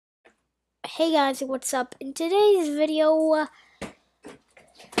Hey guys, what's up? In today's video, we're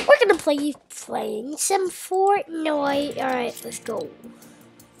gonna playing some Fortnite. Alright, let's go.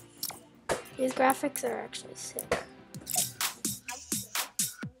 These graphics are actually sick.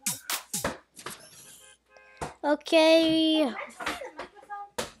 Okay.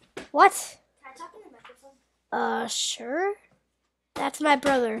 What? Sure. That's my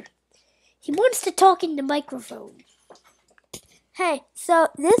brother. He wants to talk in the microphone. Hey, so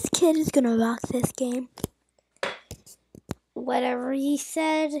this kid is gonna rock this game. Whatever he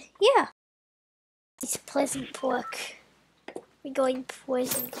said, yeah. He's Pleasant Park. We're going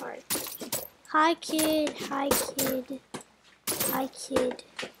Pleasant Park. Hi kid, hi kid, hi kid.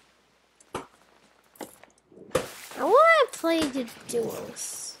 I want to play the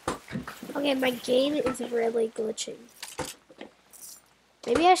duels. Okay, my game is really glitching.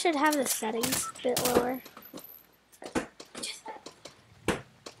 Maybe I should have the settings a bit lower.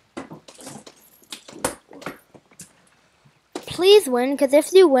 Please win, because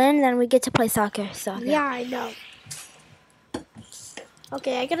if you win, then we get to play soccer. Yeah, I know.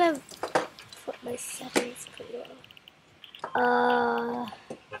 Okay, I gotta put my settings pretty low.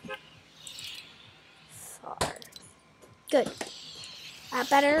 Far. Good.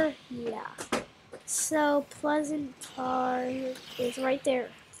 Better? Yeah. So, Pleasant Park is right there.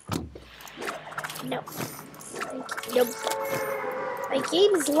 No. Nope. My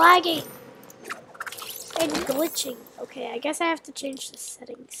game is lagging and glitching. Okay, I guess I have to change the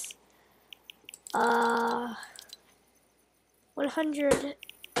settings. 180.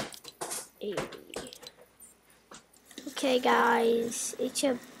 Okay, guys, it's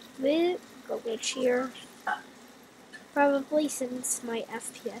a bit glitch here. Probably since my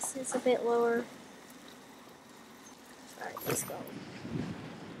FPS is a bit lower. Alright, let's go.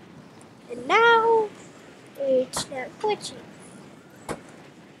 And now, it's not glitching.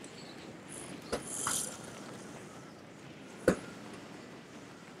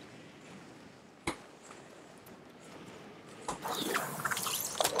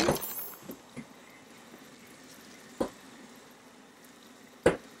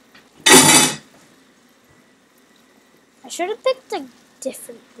 I should have picked a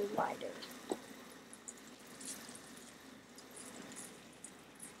different glider.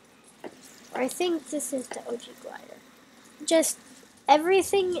 I think this is the OG glider. Just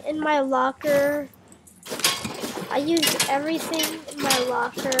everything in my locker. I used everything in my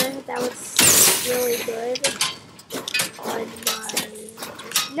locker that was really good on my.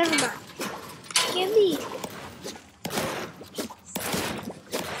 Never mind. Give me.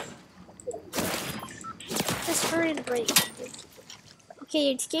 Just hurry and break.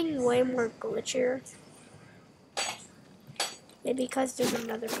 Okay, it's getting way more glitchier. Maybe because there's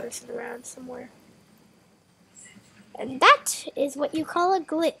another person around somewhere. And that is what you call a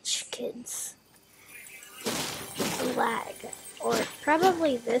glitch, kids. A lag. Or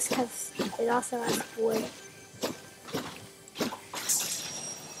probably this, because it also has wood.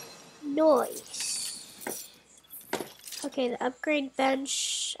 Noise. Okay, the upgrade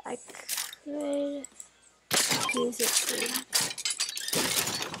bench, I could use it too.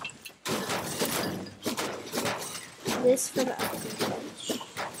 This for the upgrade bench.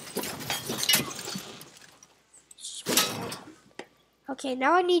 Okay,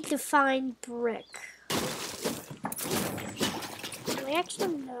 now I need to find brick. I actually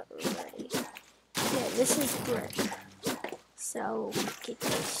am not ready. Yeah, this is brick. So, get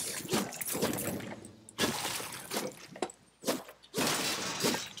this.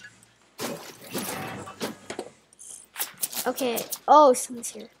 Okay, oh, someone's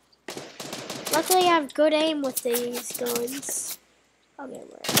here. Luckily, I have good aim with these guns. Okay,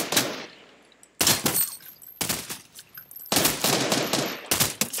 where?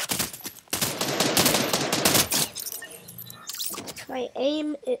 My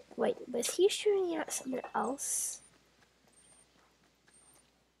aim, wait, was he shooting at someone else?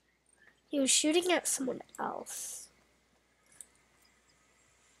 He was shooting at someone else.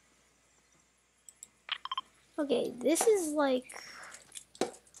 Okay, this is like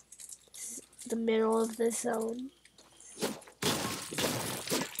the middle of the zone.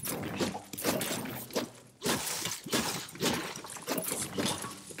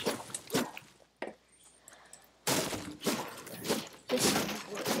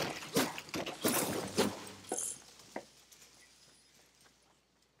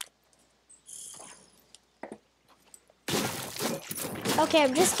 Okay,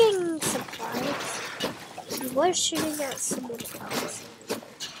 I'm just getting supplies. He was shooting at someone else.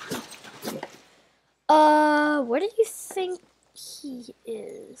 Where do you think he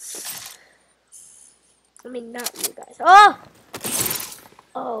is? I mean, not you guys. Oh!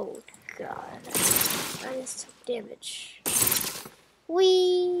 Oh, god. I just took damage.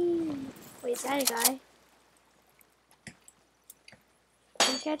 Whee! Wait, is that a guy? I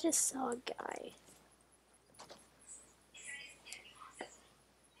think I just saw a guy.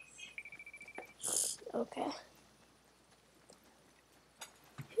 Okay.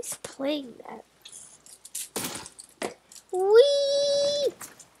 Who's playing that? Whee!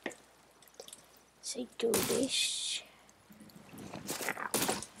 Say do this. Ow.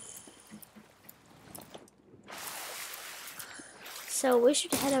 So we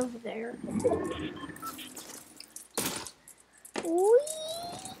should head over there. Whee!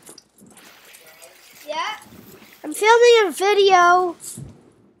 Yeah. I'm filming a video.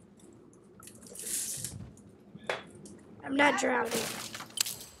 I'm not drowning.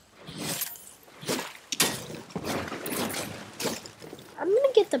 I'm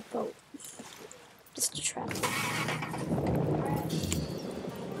gonna get the boat. Just to travel.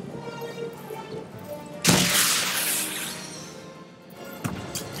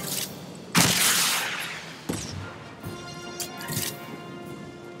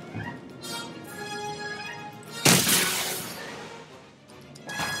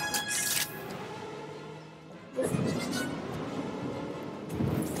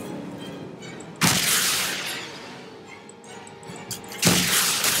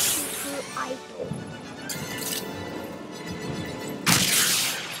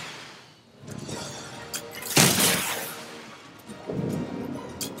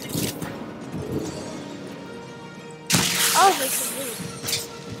 Oh, there's a loot.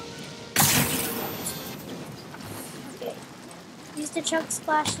 Okay. Use the chunk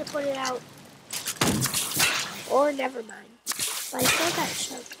splash to put it out. Or never mind. But I still got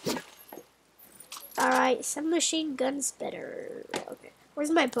chunk. Alright, submachine gun's better. Okay.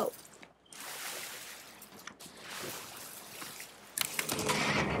 Where's my boat?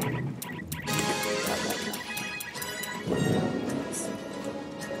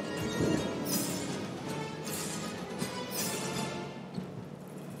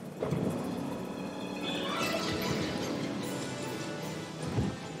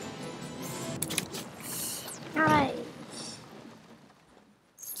 Alright.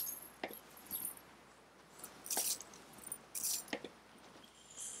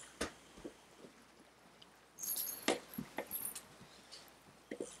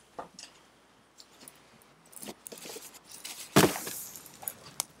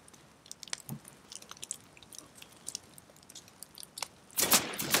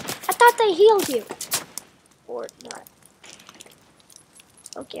 I thought they healed you. Or not.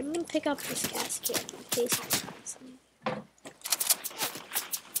 Okay, I'm gonna pick up this gas can in case I find some.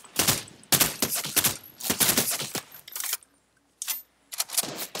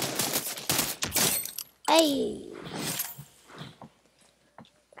 Hey!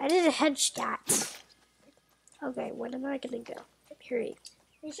 I did a headshot. Okay, when am I gonna go? Period.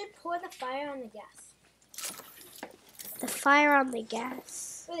 You should pour the fire on the gas. The fire on the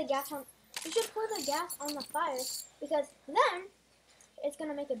gas. Pour the gas on. You should pour the gas on the fire because then it's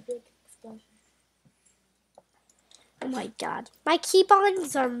gonna make a big explosion. Oh my god. My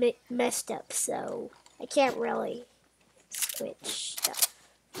keybinds are messed up, so I can't really switch stuff.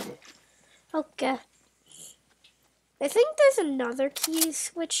 Okay. I think there's another key to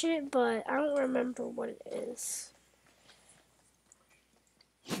switch it, but I don't remember what it is.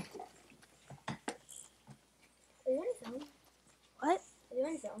 Are you in film? What? Are you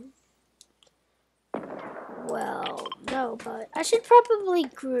in film? Well, no, but I should probably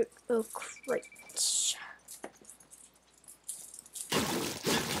go crate.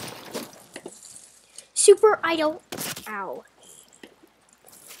 Super idle. Ow.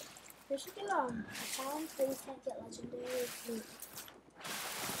 We should do a challenge where you can't get legendary loot.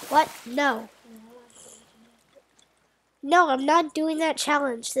 What? No. No, I'm not doing that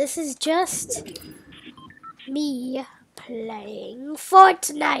challenge. This is just me playing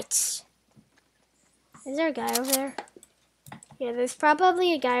Fortnite. Is there a guy over there? Yeah, there's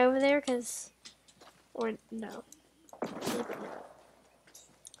probably a guy over there, or no. Maybe not.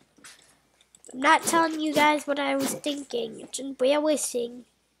 I'm not telling you guys what I was thinking. Just bear wishing.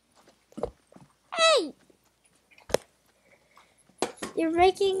 Hey! You're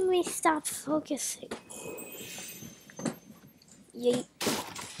making me stop focusing. Yeet.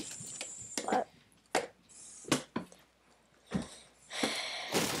 What?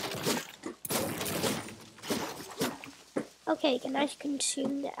 Okay, can I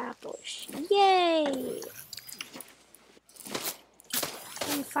consume the apples? Yay!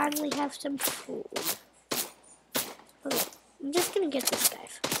 We finally have some food. Okay, I'm just gonna get this guy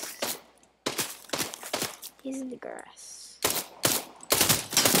first. He's in the grass.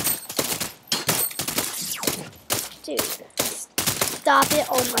 Dude, stop it.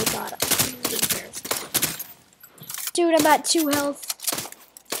 Oh my god. I'm embarrassed. Dude, I'm at 2 health.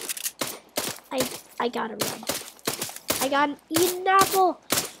 I gotta run. I got an eat an apple.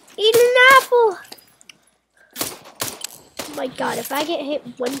 Eat an apple. Oh my god, if I get hit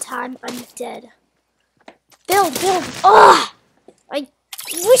one time, I'm dead. Build. Oh! I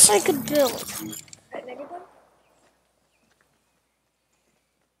wish I could build.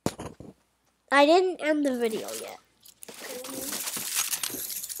 I didn't end the video yet.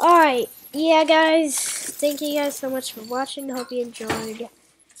 Alright, yeah guys, thank you guys so much for watching. Hope you enjoyed.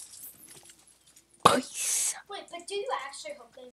 Peace. Wait, but do you actually hope they